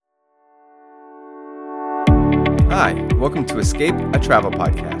Hi, welcome to Escape, a travel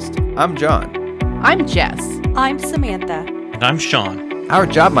podcast. I'm John. I'm Jess. I'm Samantha. And I'm Sean. Our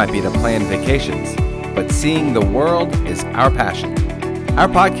job might be to plan vacations, but seeing the world is our passion. Our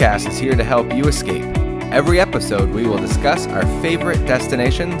podcast is here to help you escape. Every episode, we will discuss our favorite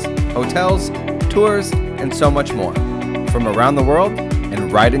destinations, hotels, tours, and so much more. From around the world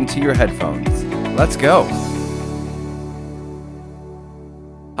and right into your headphones. Let's go.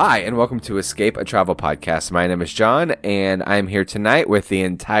 Hi, and welcome to Escape, a travel podcast. My name is John, and I'm here tonight with the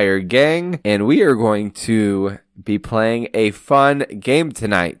entire gang, and we are going to be playing a fun game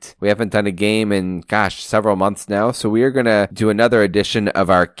tonight. We haven't done a game in, several months now, so we are going to do another edition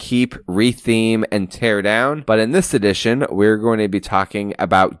of our Keep, Retheme, and Tear Down. But in this edition, we're going to be talking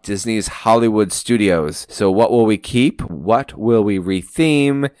about Disney's Hollywood Studios. So what will we keep? What will we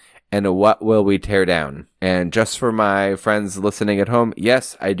retheme? And what will we tear down? And just for my friends listening at home,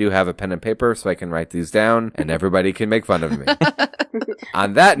 yes, I do have a pen and paper so I can write these down and everybody can make fun of me.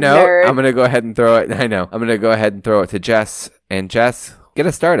 On that note, Nerd. I'm going to go ahead and throw it. I know. I'm going to go ahead and throw it to Jess. And Jess, get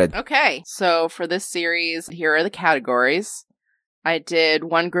us started. Okay, so for this series, here are the categories. I did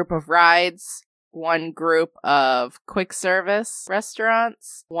one group of rides, one group of quick service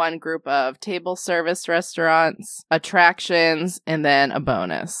restaurants, one group of table service restaurants, attractions, and then a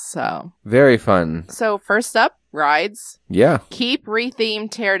bonus. Very fun. So first up, rides. Yeah. Keep, retheme,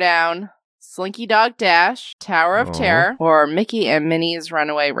 tear down, Slinky Dog Dash, Tower of Aw. Terror, or Mickey and Minnie's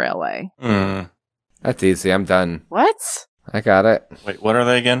Runaway Railway. That's easy. I'm done. What? I got it. Wait, what are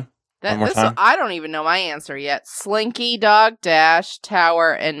they again? One more time? I don't even know my answer yet. Slinky Dog Dash,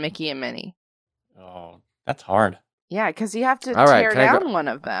 Tower, and Mickey and Minnie. Oh, that's hard. Yeah, because you have to All right, tear can I down one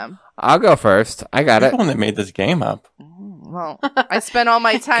of them. I'll go first. I got You're it. the one that made this game up. Well, I spent all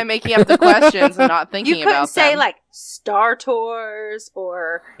my time making up the questions and not thinking You couldn't about say them. like Star Tours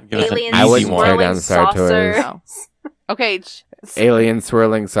or Give us an Aliens I wouldn't easy tear one. down Star Tours. No. Okay, Alien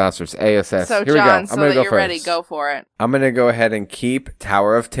swirling saucers. ASS. so Here we go. John, I'm so going to that go you're first. ready, go for it. I'm going to go ahead and keep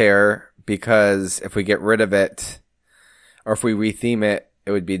Tower of Terror because if we get rid of it or if we retheme it,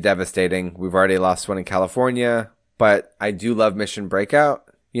 it would be devastating. We've already lost one in California, but I do love Mission Breakout.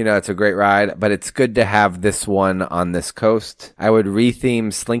 You know, it's a great ride, but it's good to have this one on this coast. I would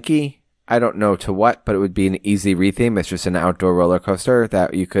retheme Slinky. I don't know to what, but it would be an easy retheme. It's just an outdoor roller coaster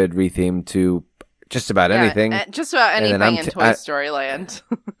that you could retheme to just about anything. Just about And then anything in Toy I- Story Land.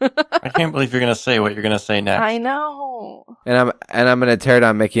 I can't believe you're going to say what you're going to say next. I know. And I'm going to tear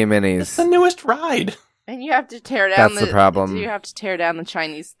down Mickey and Minnie's. It's the newest ride. And you have to tear down That's the problem. Do you have to tear down the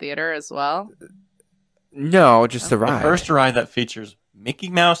Chinese theater as well? No, just the The ride. first ride that features Mickey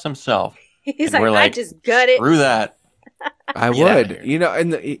Mouse himself. he's And we're like, I like, just gut it. Screw that. I Get outta would. here. You know,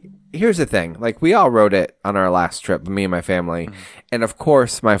 and here's the thing. Like, we all rode it on our last trip, me and my family. Mhm. And of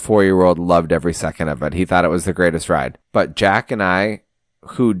course, my 4-year-old loved every second of it. He thought it was the greatest ride. But Jack and I,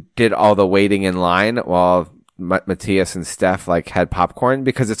 who did all the waiting in line while Matthias and Steph had popcorn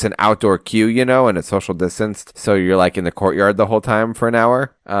because it's an outdoor queue, you know, and it's social distanced. So you're in the courtyard the whole time for an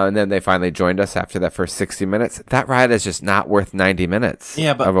hour. And then they finally joined us after that first 60 minutes. That ride is just not worth 90 minutes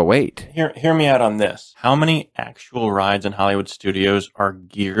Yeah, but- of a wait. Hear me out on this. How many actual rides in Hollywood Studios are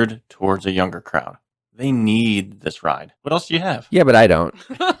geared towards a younger crowd? They need this ride. What else do you have? Yeah, but I don't.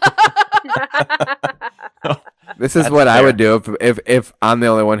 This is That's what I fair. would do if I'm the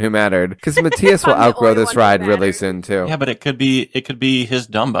only one who mattered. Because Matthias will I'm the outgrow only this one who ride really mattered. soon too. Yeah, but it could be his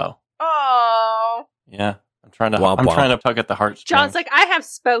Dumbo. Oh. Yeah. I'm trying Womp womp. to tug at the heartstrings. John's like, I have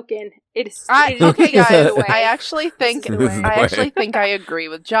spoken. It is. Okay, it is guys. the way. I actually think This is the I way. actually think I agree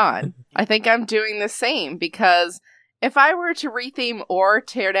with John. I think I'm doing the same because if I were to retheme or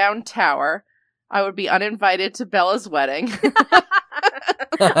tear down Tower, I would be uninvited to Bella's wedding.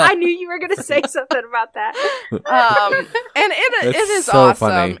 I knew you were going to say something about that. And it That's is so awesome.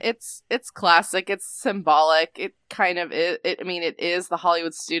 funny. It's classic. It's symbolic. It kind of is. It is the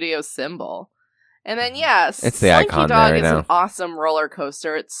Hollywood Studios symbol. And then yes, It's the Slinky icon Dog there, is I know. an awesome roller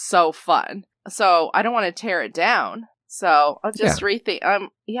coaster. It's so fun. So I don't want to tear it down. So I'll just retheme.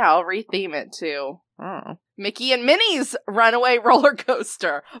 I'll retheme it to Mickey and Minnie's Runaway Roller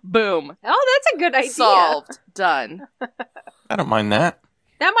Coaster. Boom. Oh, that's a good idea. Solved. Done. I don't mind that.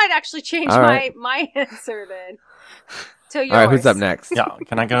 That might actually change All right. my answer then. To yours. All right, who's up next? Yeah,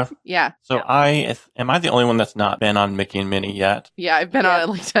 can I go? Yeah. So am I the only one that's not been on Mickey and Minnie yet? Yeah. I've been on it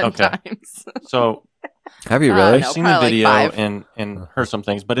like 10 Okay. times. So Have you I really? don't know. I've seen the probably like video 5. and heard some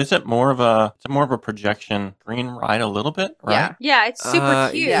things, but is it more of a projection green ride a little bit, right? Yeah. Yeah, it's super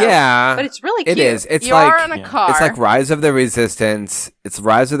cute. Yeah, But it's really cute. it is. It's You like are on a yeah. car. it's like Rise of the Resistance. It's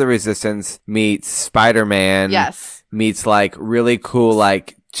Rise of the Resistance meets Spider-Man. Yes. Meets really cool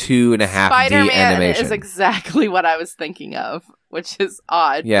 2.5D Spider-Man animation. is exactly what I was thinking of, which is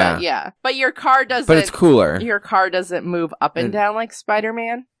odd. Yeah. But yeah. But your car doesn't. But it's cooler. Your car doesn't move up and And- down like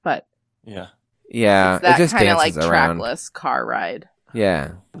Spider-Man, but Yeah. Yeah, it's that it just kind of like dances around. trackless car ride.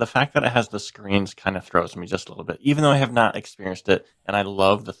 Yeah. The fact that it has the screens kind of throws me just a little bit, even though I have not experienced it, and I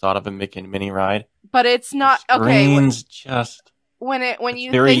love the thought of a Mickey and Minnie ride. But it's not The okay. screens just When It's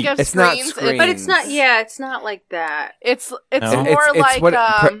you very- think of It's not screens, screens. But it's not. Yeah, it's not like that. it's No? more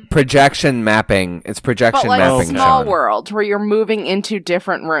like projection mapping. It's projection but like mapping. Small Sean. World, where you're moving into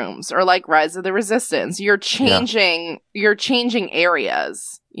different rooms, or like Rise of the Resistance, you're changing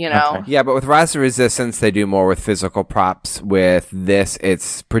areas. You know, Okay. Yeah, but with Rise of Resistance, they do more with physical props. With this,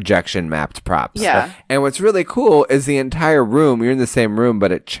 it's projection mapped props. Yeah. And what's really cool is the entire room, you're in the same room, but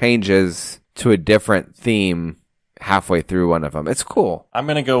it changes to a different theme halfway through one of them. It's cool. I'm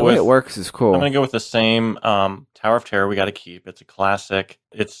gonna go The way with it works is cool. I'm gonna go with the same Tower of Terror we got to keep. It's a classic.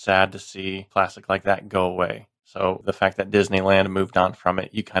 It's sad to see classic like that go away. So the fact that Disneyland moved on from it,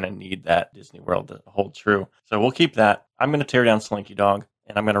 you kind of need that Disney World to hold true. So we'll keep that. I'm gonna tear down Slinky Dog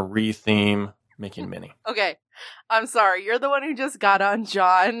and I'm gonna re-theme Mickey and Minnie. Okay, I'm sorry. You're the one who just got on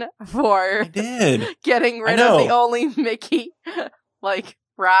John for I did. getting rid I of know. the only Mickey like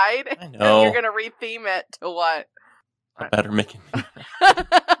ride. I And know. you're gonna retheme it to what? A better Mickey and Minnie.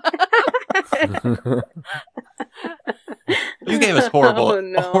 You gave us horrible, Oh,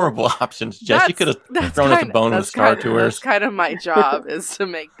 no. horrible options, Jess. You could have That's thrown us a kinda- bone with that's Star kinda- Tours. That's kind of my job is to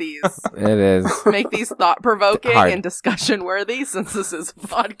make these It is. thought provoking Hard. and discussion worthy since this is a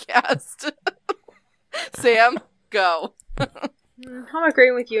podcast. Sam, go. I'm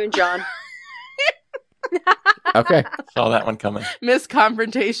agreeing with you and John. Okay. Saw that one coming. Miss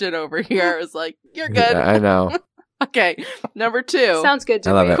Confrontation over here is like, you're good. I know. Okay, number 2. Sounds good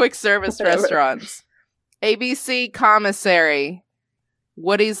to I love me. it. Quick service Whatever. restaurants. ABC Commissary,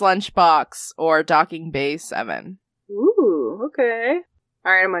 Woody's Lunchbox, or Docking Bay 7. Ooh, okay.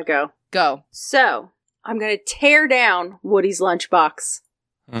 All right, I'm gonna go. Go. So I'm gonna tear down Woody's lunchbox.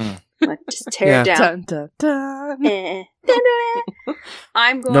 Mm. Let's just tear Yeah. it down. Dun, dun, dun. Eh. Da-da.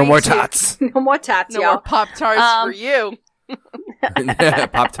 I'm going No more to- tots. No more tots, No y'all. more Pop-Tarts for you.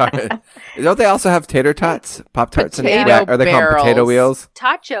 Pop Tart. Don't they also have tater tots? Pop Tarts and Potato are they called potato barrels. wheels?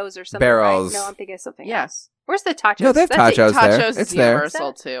 Tachos or something. Barrels. Right? No, I'm thinking of something Yeah. else. Where's the tachos? No, they have That's tachos there. Tachos It's is there.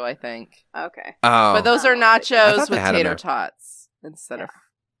 universal too, I think. Okay. Oh. But those are I I nachos thought they with had 'em tater there. tots instead of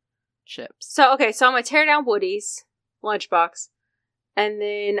chips. So, okay, so I'm going to tear down Woody's lunchbox, and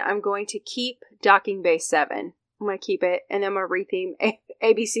then I'm going to keep Docking Bay 7. I'm going to keep it, and then I'm going to retheme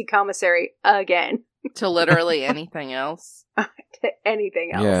ABC Commissary again To literally anything else. to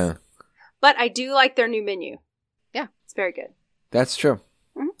anything else. Yeah, But I do like their new menu. Yeah. It's very good. that's true.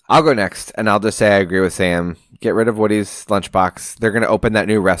 Mhm. I'll go next, and I'll just say I agree with Sam. Get rid of Woody's lunchbox. They're going to open that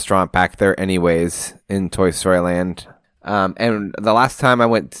new restaurant back there anyways in Toy Story Land. And the last time I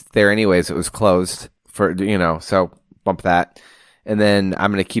went there anyways, it was closed for, so bump that. And then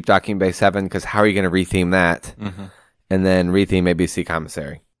I'm going to keep Docking Bay 7 because how are you going to retheme that? Hmm. And then retheme ABC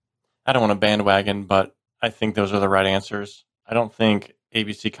Commissary. I don't want to bandwagon, but I think those are the right answers. I don't think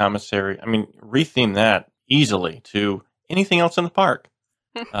ABC Commissary, retheme that easily to anything else in the park.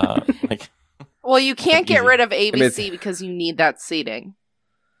 Like, Well, you can't get Easy. rid of it's- ABC because you need that seating.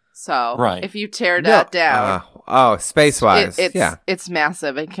 So Right. if you tear that down, Space-wise. it's yeah. it's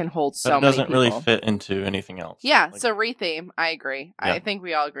massive. It can hold but so it doesn't many really people. fit into anything else. Yeah, Like, so retheme. I agree. Yeah. I think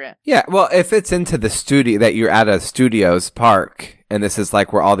we all agree. Yeah, well, if it's into the studio that you're at a studios park, and this is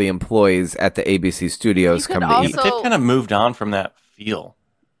like where all the employees at the ABC studios You could come to eat. also- they've kind of moved on from that feel.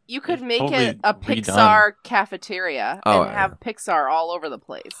 You could It's make totally it a redone. Pixar cafeteria Oh, and have Pixar all over the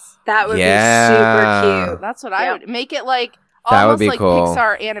place. That would Yeah. be super cute. That's what I Yeah. would make it like. That would Almost be like cool.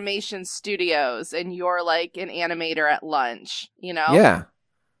 Pixar Animation Studios, and you're like an animator at lunch. You know, Yeah.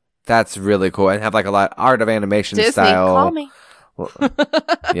 That's really cool. And have like a lot art of animation Disney, style. call me. Well,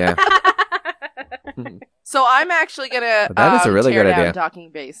 yeah. So I'm actually gonna That is a really tear good down idea. Docking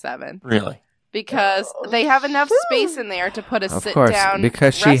Bay 7 Really. because they have enough space in there to put a Of sit course, down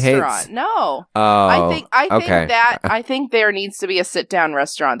because she restaurant. hates- No, Oh. I think okay. I think there needs to be a sit down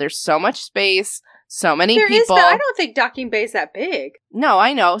restaurant. There's so much space, so many There is people. that. I don't think Docking Bay's that big. No,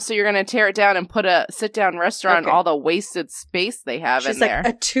 I know. So you're gonna tear it down and put a sit down restaurant. Okay. All the wasted space they have She's in like there.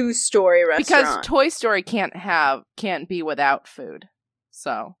 a 2-story restaurant. Because Toy Story can't be without food.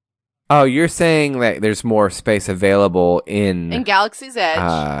 So Oh, you're saying that there's more space available in Galaxy's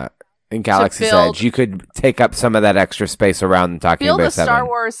Edge, in Galaxy's build- Edge. You could take up some of that extra space around Docking build Bay a 7. Star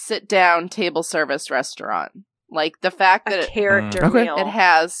Wars sit down table service restaurant. Like the fact that a character Okay. meal. it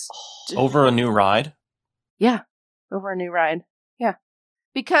has Over a new ride? over a new ride. Yeah,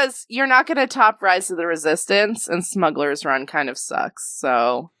 Because you're not going to top Rise of the Resistance, and Smuggler's Run kind of sucks.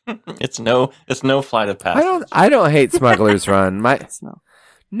 So It's no Flight of Passage. I don't hate Smuggler's Run. it's no.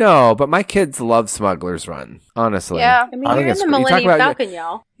 No, but my kids love Smuggler's Run, honestly. Yeah. I mean, I think you're in it's the great. You talk Millennium about- Falcon,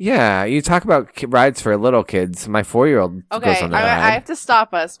 y'all. Yeah, you talk about rides for little kids. My 4-year-old Okay, goes on that I ride. have to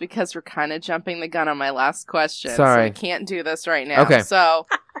stop us because we're kind of jumping the gun on my last question. Sorry. So we can't do this right now. Okay. So, all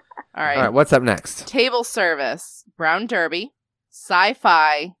right. All right, what's up next? Table service, Brown Derby,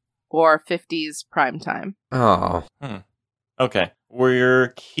 sci-fi, or 50s primetime. Oh, Okay,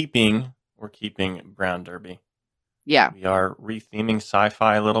 we're keeping Brown Derby. Yeah. We are retheming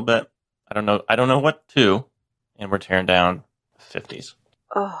sci-fi a little bit. I don't know what to, and we're tearing down 50s.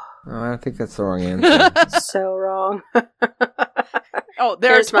 Oh, I think that's the wrong answer. so wrong. Oh,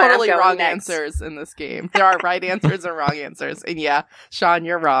 there There's are mine. I'm totally going wrong next. answers in this game. There are right answers and wrong answers. And yeah, Sean,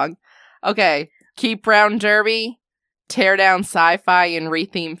 you're wrong. Okay, keep Brown Derby, tear down sci-fi, and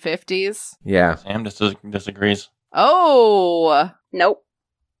retheme 50s. Yeah. Sam disagrees. Oh, Nope.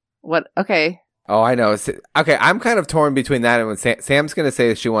 what? Okay. Oh, I know. Okay, I'm kind of torn between that and when Sam's going to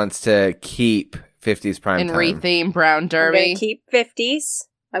say she wants to keep 50s prime And time. retheme Brown I'm Derby. going to keep 50s.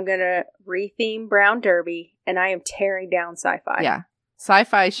 I'm going to retheme Brown Derby, and I am tearing down sci-fi. Yeah.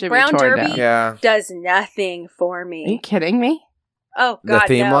 Sci-fi should Brown be torn Derby? down. Yeah. Does nothing for Are you me. kidding me? Oh, The God, no.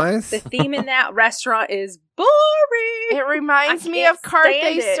 theme-wise? The theme in that restaurant is boring. It reminds I me can't of Carthay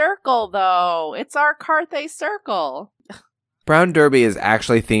stand it. Circle, though. It's our Carthay Circle. Brown Derby is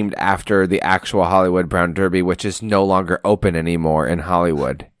actually themed after the actual Hollywood Brown Derby, which is no longer open anymore in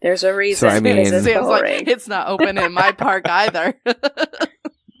Hollywood. There's a reason. I mean- because it's Sam's like, boring. it's not open in my park either.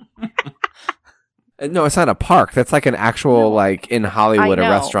 No, it's not a park. That's like an actual, like, in Hollywood, I know,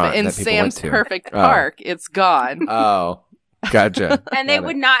 a restaurant but in that people Sam's went to. Perfect Oh. Park, it's gone. Oh, gotcha. And they Got it.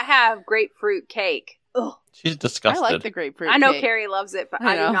 would not have grapefruit cake. Ugh. She's I disgusted. like the grapefruit I know cake. Carrie loves it, but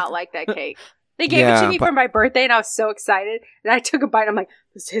I I know. do not like that cake. They gave it Yeah, to me but- for my birthday, and I was so excited. And I took a bite. I'm like,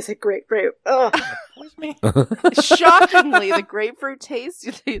 this is a grapefruit. Ugh. Excuse me. Shockingly, the grapefruit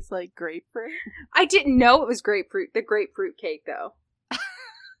taste tastes like grapefruit. I didn't know it was grapefruit. The grapefruit cake, though.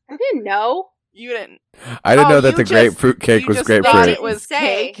 I didn't know. You didn't. I didn't Oh, know that you the just- grapefruit cake you was just grapefruit. thought Didn't it was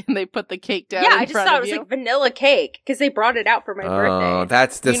say. cake, and they put the cake down Yeah, in I just front thought of it was you. like vanilla cake because they brought it out for my Oh, birthday.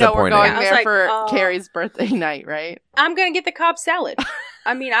 that's You know we're disappointing. going I was there like, for oh. Carrie's birthday night, right? I'm gonna get the Cobb salad.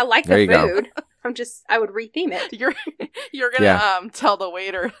 I mean, I like There the you go. food. I would retheme it. You're gonna Yeah. tell the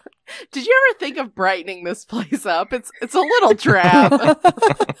waiter. Did you ever think of brightening this place up? It's a little drab.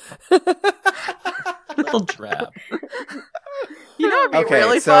 Little drab. You know, it'd be Okay,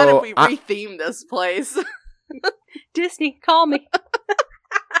 really fun so if we I- rethemed this place. Disney, call me.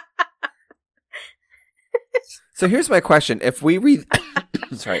 So here's my question: if we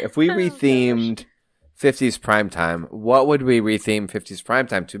if we Oh, rethemed 50s primetime, what would we retheme 50s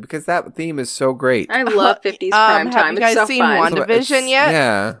primetime to? Because that theme is so great. I love 50s prime have time. you guys it's so seen fun. One Division yet?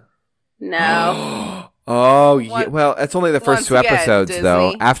 Yeah. No. Oh, yeah. One- Well, it's only the first once 2 again, episodes, Disney,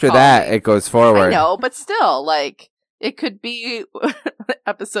 though. After call that, me. it goes I forward. know, but still, like, it could be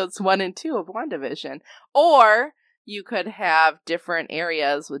episodes 1 and 2 of WandaVision. Or you could have different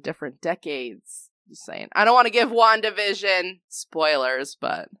areas with different decades. Just saying. I don't want to give WandaVision spoilers,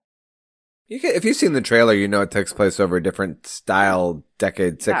 but If you've seen the trailer, you know it takes place over a different style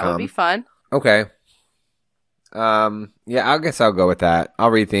decade sitcom. that would be fun. Okay. Yeah, I guess I'll go with that.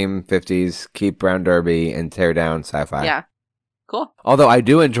 I'll retheme 50s, keep Brown Derby, and tear down sci-fi. Yeah. Cool. Although I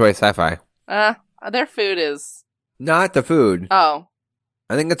do enjoy sci-fi. Their food is... Not the food. Oh.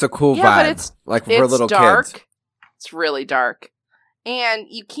 I think it's a cool Yeah, vibe. but it's like for little dark. kids. It's really dark. And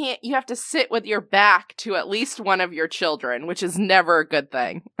you have to sit with your back to at least one of your children, which is never a good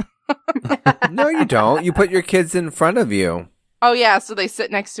thing. No, you don't. You put your kids in front of you. Oh yeah, so they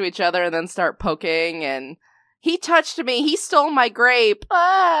sit next to each other and then start poking, and he touched me, he stole my grape.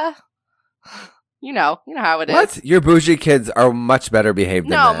 Ah. You know how it is. What? Your bougie kids are much better behaved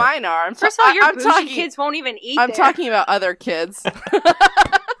than No, that. mine are. First of all, your I'm bougie talking, kids won't even eat I'm there. talking about other kids.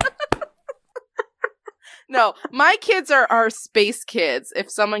 No, my kids are space kids. If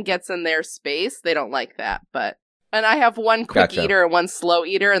someone gets in their space, they don't like that. And I have one quick Gotcha. eater and one slow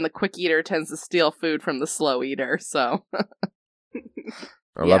eater, and the quick eater tends to steal food from the slow eater. So,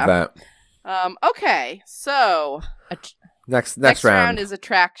 I love that. okay, so Next round. is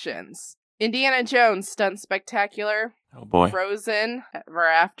attractions. Indiana Jones Stunt Spectacular, Oh boy. Frozen Ever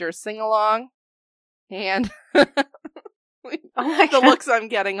After Sing Along, and Oh my the God. looks I'm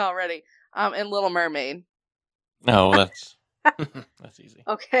getting already. And Little Mermaid. No, that's that's easy.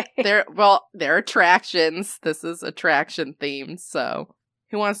 Okay. They're attractions. This is attraction themed. So,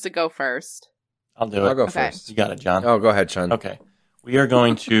 who wants to go first? I'll do I'll it. go Okay. first. You got it, John. Oh, go ahead, Sean. Okay. We are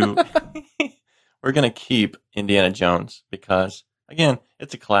going to we're going to keep Indiana Jones because again,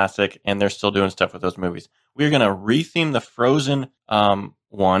 it's a classic and they're still doing stuff with those movies. We're going to retheme the Frozen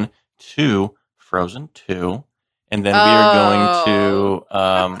 1 to Frozen 2 and then we are going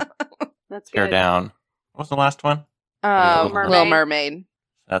to That's tear good. down. What was the last one? Little Mermaid.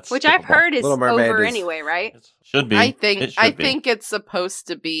 That's Which I've skippable. heard is Little Mermaid over is- anyway, right? It should be. I think It should be. it's supposed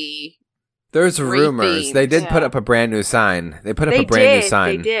to be. There's rumors. Rethemed. They did put Yeah. up a brand new sign. They put up They a brand new did.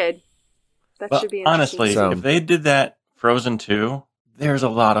 sign. They did. That But should be honestly, interesting. So- if they did that Frozen 2, there's a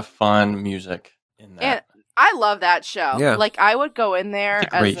lot of fun music in that. And I love that show. Yeah. Like I would go in there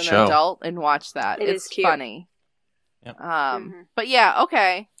It's a as great an show. adult and watch that. It It's is cute. funny. Yep. Mhm. But yeah,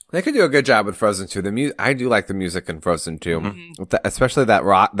 okay. They could do a good job with Frozen 2. I do like the music in Frozen 2. Mhm. With especially that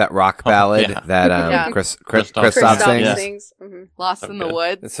rock ballad yeah. that Yeah. Christoph Christoph sings. Yes. sings. Mhm. Lost So in the good.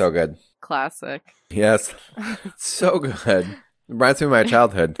 Woods. It's so good. Classic. Yes. It's so good. It reminds me of my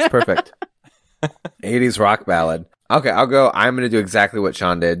childhood. It's perfect. 80s rock ballad. Okay, I'll go. I'm going to do exactly what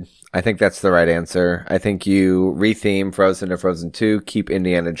Sean did. I think that's the right answer. I think you retheme Frozen to Frozen 2, keep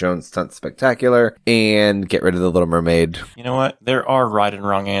Indiana Jones Stunt Spectacular, and get rid of The Little Mermaid. You know what? There are right and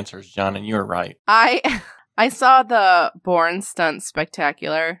wrong answers, John, and you're right. I saw the Bourne Stunt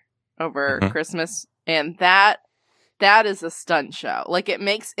Spectacular over Mhm. Christmas, and that is a stunt show. Like it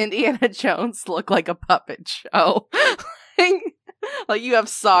makes Indiana Jones look like a puppet show. Like you have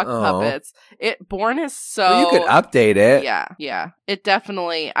sock Oh. puppets. Bourne is so. Well, you could update it. Yeah. It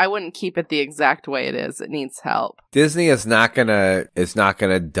definitely. I wouldn't keep it the exact way it is. It needs help. Disney is not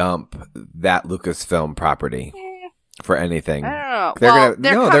gonna dump that Lucasfilm property for anything. I don't know. They're well, gonna-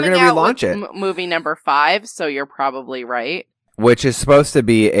 they're no, they're coming gonna out relaunch with it. movie number 5, so you're probably right. Which is supposed to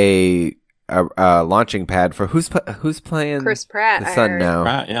be a launching pad for who's playing Chris Pratt. the I son heard. now.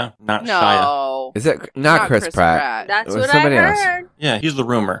 Right? Yeah, not Shia. No, Is it not Chris Pratt? That's It what was I somebody else. heard. Yeah, he's the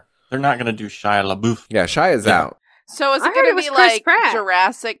rumor. They're not going to do Shia LaBeouf. Yeah, Shia's Yeah. out. So is I it heard going it to was be Chris like Pratt.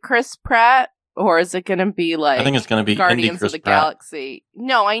 Jurassic Chris Pratt, or is it going to be like I think it's going to be Indie Guardians Chris of the Pratt. Galaxy?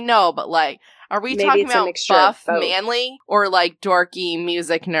 No, I know, but like, are we Maybe talking it's a about mixture of buff both. manly or like dorky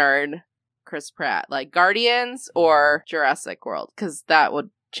music nerd Chris Pratt, like Guardians or Jurassic World? Because that would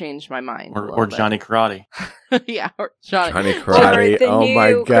change my mind. a Or little bit. Johnny Karate. Yeah, or Johnny. Johnny Or Karate. the Oh new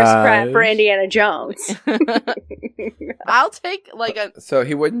my Chris Pratt for gosh. Indiana Jones. I'll take like a. So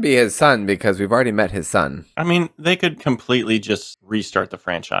he wouldn't be his son because we've already met his son. I mean, they could completely just restart the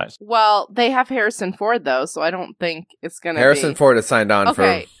franchise. Well, they have Harrison Ford though, so I don't think it's gonna. Harrison be... Ford is signed on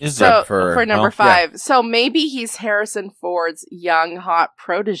Okay, Is so that for number oh, yeah. 5, so maybe he's Harrison Ford's young hot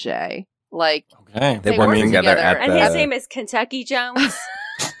protege. Like Okay. They They work work together together. at And the. his name is Kentucky Jones.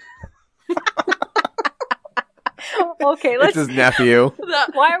 Okay, It's let's. his nephew.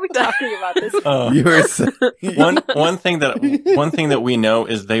 Why are we talking about this? You were so, one thing that we know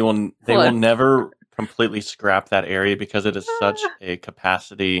is they will What? never completely scrap that area because it is such a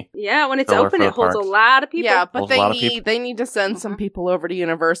capacity. Yeah, when it's Filler open, for it the holds a parks. lot of people. yeah, but Holds a lot of they need to send some Mhm. people over to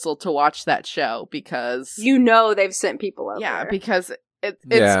Universal to watch that show because You know they've sent people over. yeah, because it's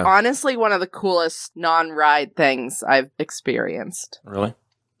Yeah. honestly one of the coolest non-ride things I've experienced. Really?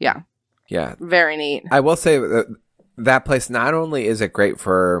 yeah. Very neat. I will say that place, not only is it great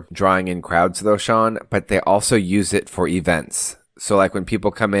for drawing in crowds, though, Sean, but they also use it for events. So, like when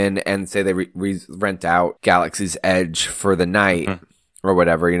people come in and say they rent out Galaxy's Edge for the night Mhm. or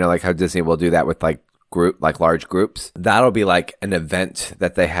whatever, you know, like how Disney will do that with like large groups. That'll be like an event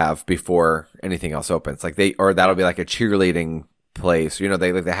that they have before anything else opens. Like that'll be like a cheerleading place. You know,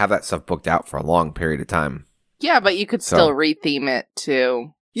 they have that stuff booked out for a long period of time. Yeah, but you could So- still retheme it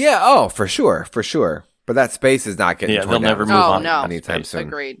to. Yeah. Oh, for sure. But that space is not getting Yeah, torn they'll down never move Oh on no, anytime soon.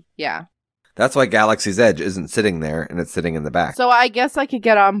 agreed. Yeah. That's why Galaxy's Edge isn't sitting there and it's sitting in the back. So I guess I could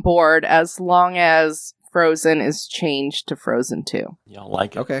get on board as long as Frozen is changed to Frozen 2. Y'all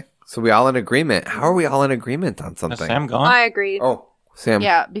like it? Okay. So we all in agreement. How are we all in agreement on Is something? Sam gone? I agree. Oh, Sam.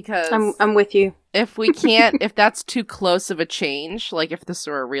 Yeah, because I'm with you. if we can't, if that's too close of a change, like if this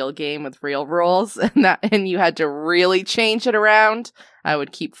were a real game with real rules and you had to really change it around, I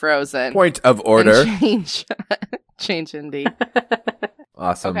would keep Frozen. Point of and order. change Indy.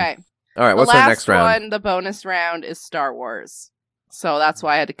 Awesome. Okay. All right. The What's last our next round? one, the bonus round, is Star Wars. So that's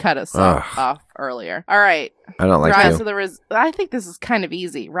why I had to cut us Ugh. off earlier. All right. I don't like Rise you. of the I think this is kind of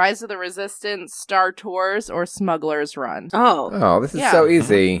easy. Rise of the Resistance, Star Tours, or Smuggler's Run. Oh, Oh, this is Yeah. so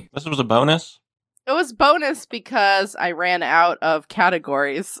easy. This was a bonus. It was bonus because I ran out of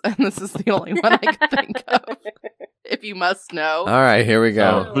categories, and this is the only one I could think of. If you must know. All right. Here we So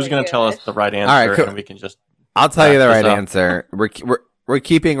go. Oh who's my going to tell us gosh. the right answer, All right, cool. and we can just I'll tell you the Back right this up. answer. We're we're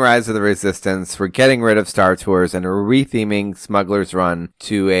keeping Rise of the Resistance, we're getting rid of Star Tours, and we're retheming Smuggler's Run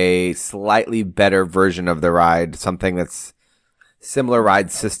to a slightly better version of the ride, something that's similar ride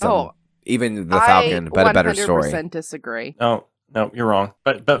system. Oh, even the Falcon, but a better story. I 100% disagree. No, you're wrong.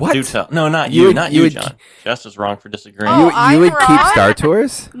 But What? do tell. No, not you, would- John. Jess is wrong for disagreeing. Oh, You I'm would keep wrong? Star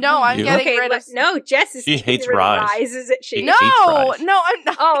Tours? No, I'm You? getting Okay, rid of. no, Jess is She getting hates rid of Rise. Rise, isn't she? No, hates Rise. no, I'm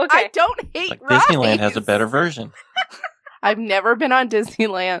not. Oh, okay. I don't hate Like Rise. Disneyland has a better version. I've never been on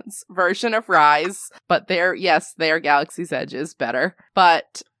Disneyland's version of Rise, but their Galaxy's Edge is better.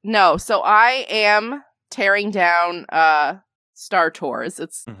 But no, so I am tearing down Star Tours.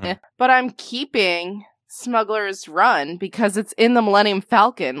 Mhm. But I'm keeping Smuggler's Run because it's in the Millennium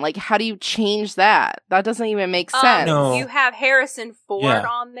Falcon. Like, how do you change that? That doesn't even make sense. No. You have Harrison Ford Yeah.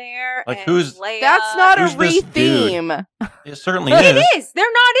 on there. Like, and who's- Leia. That's not a Who's this dude? retheme. It certainly It is. is. They're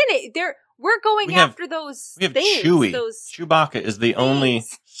not in it. We're going We have- after those We have things. Chewie. Those Chewbacca is the only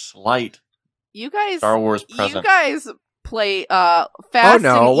things. slight You guys, Star Wars you presence. guys play fast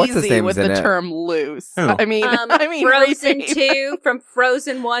no, and what's his easy name's with in the it? term loose. Who? I mean, Frozen retheme. 2, from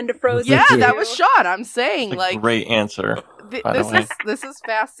Frozen 1 to Frozen Yeah, 2. that was Sean. I'm saying It's a like great answer. by the this way. is this is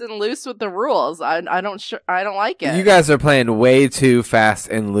fast and loose with the rules. I don't like it. You guys are playing way too fast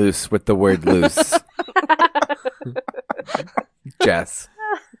and loose with the word loose. Jess.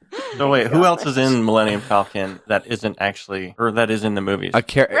 So wait, who else is in Millennium Falcon that isn't actually, or that is in the movies? Ray.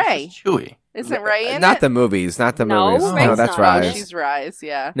 It's Chewie. Isn't Ray in Not it? the movies, not the No, movies. Ray's No, that's not. Oh, Rise. she's Rise.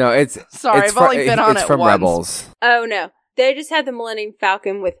 Yeah. No, it's Sorry, it's I've only been on it's it from once. Rebels. Oh, no. They just had the Millennium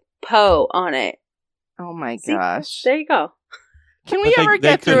Falcon with Poe on it. Oh my See? gosh. There you go. Can we But they- ever they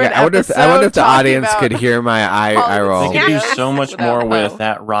get could- through an I wonder episode if the talking audience about- could hear my eye Hollywood roll. They could do Studios so much without more with Poe.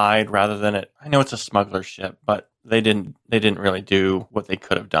 that ride rather than it. I know it's a smuggler ship, but they didn't really do what they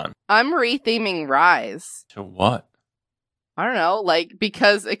could have done. I'm retheming Rise. To what? I don't know, like,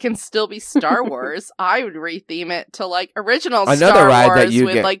 because it can still be Star Wars. I would retheme it to like original Another Star ride that Wars you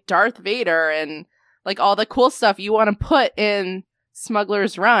with get- like Darth Vader and like all the cool stuff you want to put in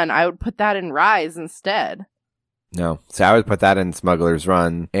Smuggler's Run. I would put that in Rise instead. No, so I would put that in Smuggler's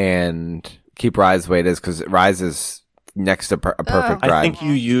Run and keep Rise the way it is because Rise is next to a perfect I ride. think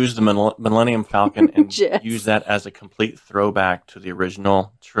you use the Millennium Falcon and Jess. use that as a complete throwback to the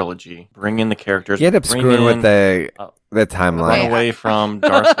original trilogy. Bring in the characters. You end up bring screwing in, with the Wait, timeline. run away from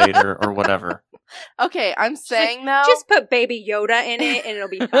Darth Vader or whatever. Okay, I'm saying though, Just put Baby Yoda in it and it'll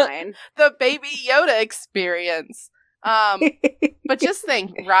be fine. the Baby Yoda experience. But just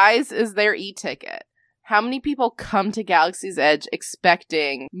think, Rise is their e-ticket. How many people come to Galaxy's Edge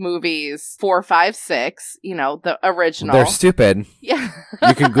expecting movies 4, 5, 6, you know, the original? They're stupid. Yeah.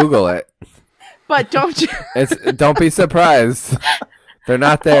 You can Google it. But don't you... Don't be surprised. They're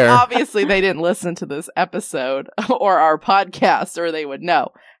not there. Well, obviously, they didn't listen to this episode or our podcast, or they would know.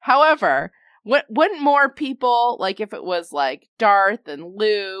 However, wouldn't more people, like if it was like Darth and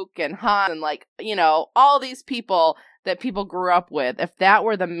Luke and Han and like, you know, all these people that people grew up with, if that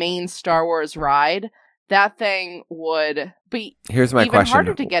were the main Star Wars ride, that thing would be Here's my even question.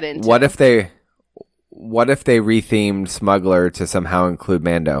 harder to get into. What if they rethemed Smuggler to somehow include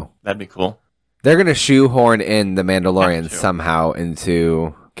Mando? That'd be cool. They're going to shoehorn in the Mandalorian Have to. somehow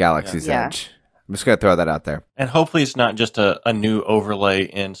into Galaxy's Yeah. Edge. I'm just going to throw that out there. And hopefully it's not just a new overlay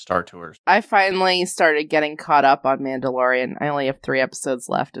in Star Tours. I finally started getting caught up on Mandalorian. I only have 3 episodes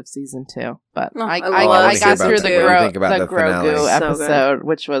left of season 2, but Oh, I I wanna got hear through about the, that. What do you think about the finale? Grogu So good. episode,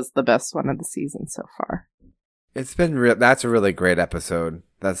 which was the best one of the season so far. It's been that's a really great episode.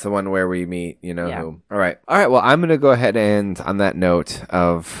 That's the one where we meet, you know Yeah. who. All right. Well, I'm going to go ahead and on that note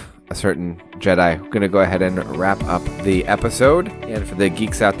of a certain Jedi, I'm going to go ahead and wrap up the episode. And for the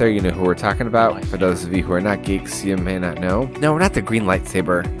geeks out there, you know who we're talking about. For those of you who are not geeks, you may not know. No, not the green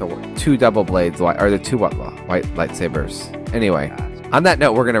lightsaber. The 2 double blades, or the 2 white lightsabers. Anyway, on that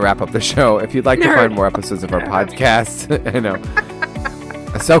note, we're going to wrap up the show. If you'd like to Nerd. find more episodes of our podcast, I know.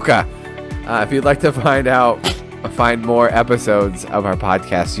 Ahsoka. If you'd like to find more episodes of our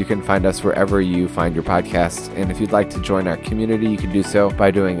podcast, you can find us wherever you find your podcasts. And if you'd like to join our community, you can do so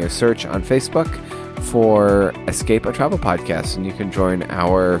by doing a search on Facebook for Escape a Travel Podcast, and you can join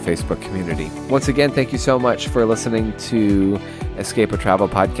our Facebook community. Once again, thank you so much for listening to Escape a Travel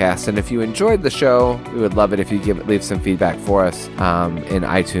Podcast. And if you enjoyed the show, we would love it if you leave some feedback for us in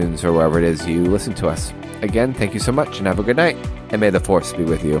iTunes or wherever it is you listen to us. Again, thank you so much and have a good night. And may the Force be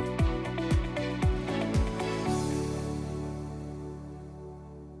with you.